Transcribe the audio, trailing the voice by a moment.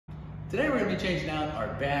Today we're going to be changing out our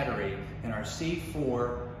battery in our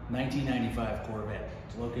C4 1995 Corvette.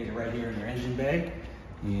 It's located right here in your engine bay.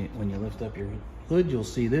 When you lift up your hood, you'll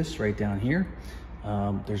see this right down here.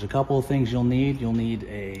 There's a couple of things you'll need. You'll need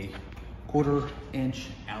a 1/4 inch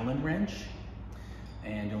Allen wrench,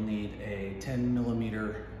 and you'll need a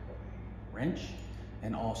 10mm wrench,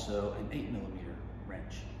 and also an 8mm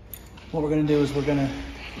wrench. What we're going to do is we're going to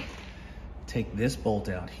take this bolt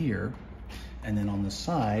out here, and then on the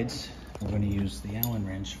sides we're going to use the Allen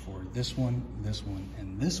wrench for this one,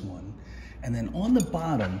 and this one. And then on the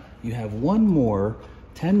bottom you have one more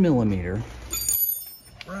 10mm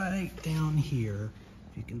right down here.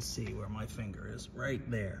 If you can see where my finger is, right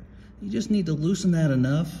there. You just need to loosen that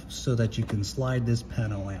enough so that you can slide this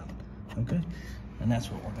panel out, okay? And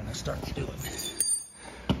that's what we're going to start doing.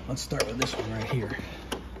 Let's start with this one right here.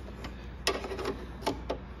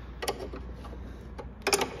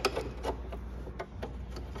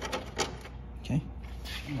 Okay,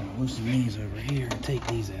 I'm going to loosen these over here and take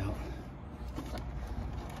these out.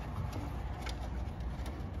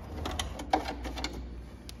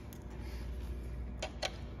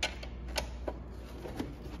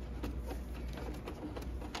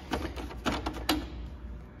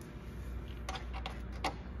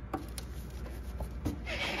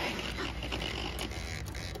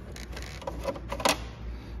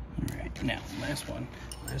 Now, last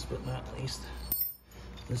but not least,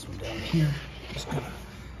 this one down here. Just gonna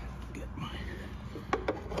get my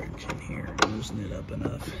wrench in here and loosen it up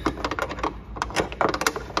enough.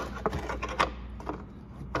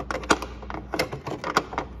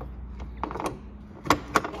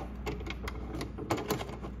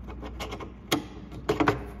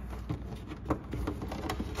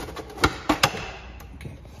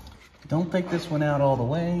 Okay, don't take this one out all the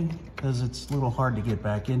way, because it's a little hard to get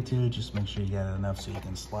back into. Just make sure you got it enough so you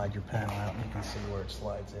can slide your panel out, and you can see where it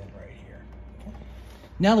slides in right here. Okay.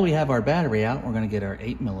 Now that we have our battery out, we're going to get our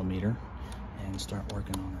 8mm and start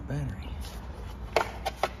working on our battery.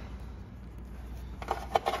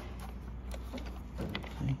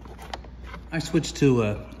 Okay. I switched to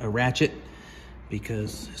a ratchet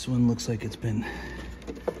because this one looks like it's been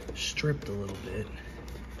stripped a little bit.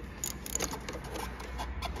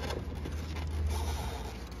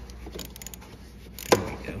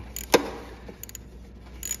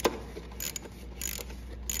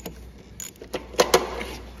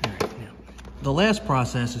 The last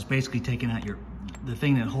process is basically taking out the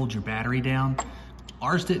thing that holds your battery down.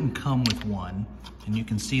 Ours didn't come with one, and you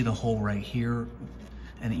can see the hole right here,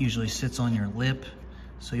 and it usually sits on your lip.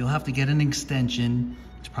 So you'll have to get an extension.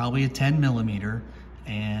 It's probably a 10mm,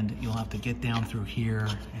 and you'll have to get down through here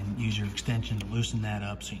and use your extension to loosen that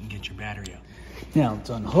up so you can get your battery out. Now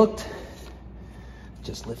it's unhooked.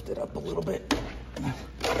 Just lift it up a little bit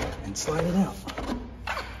and slide it out.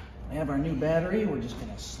 We have our new battery. We're just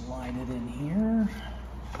going to slide it in here.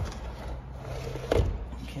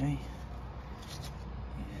 Okay.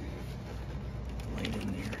 Right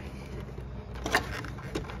in there.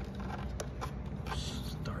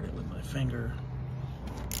 Start it with my finger.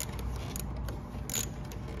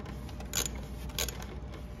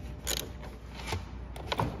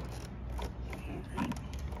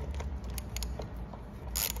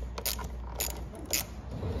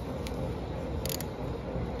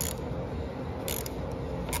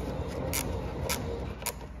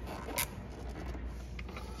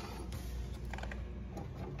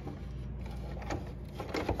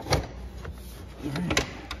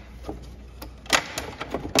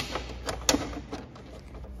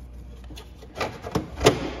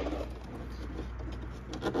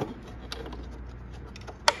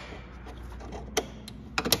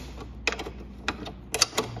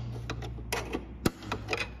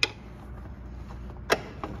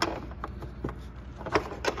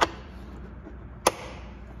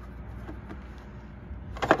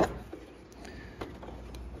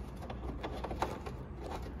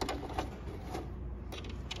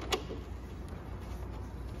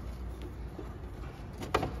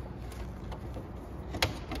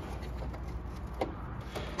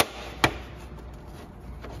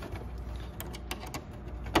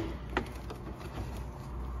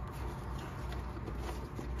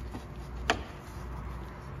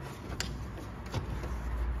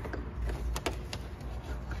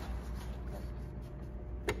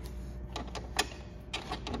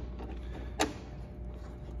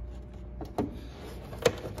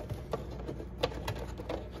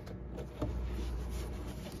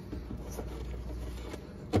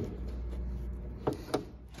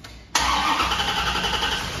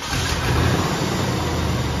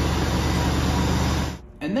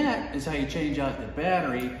 And that is how you change out the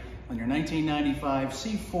battery on your 1995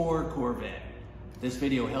 C4 Corvette. If this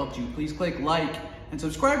video helped you, please click like and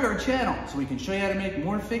subscribe to our channel so we can show you how to make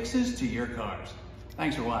more fixes to your cars.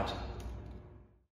 Thanks for watching.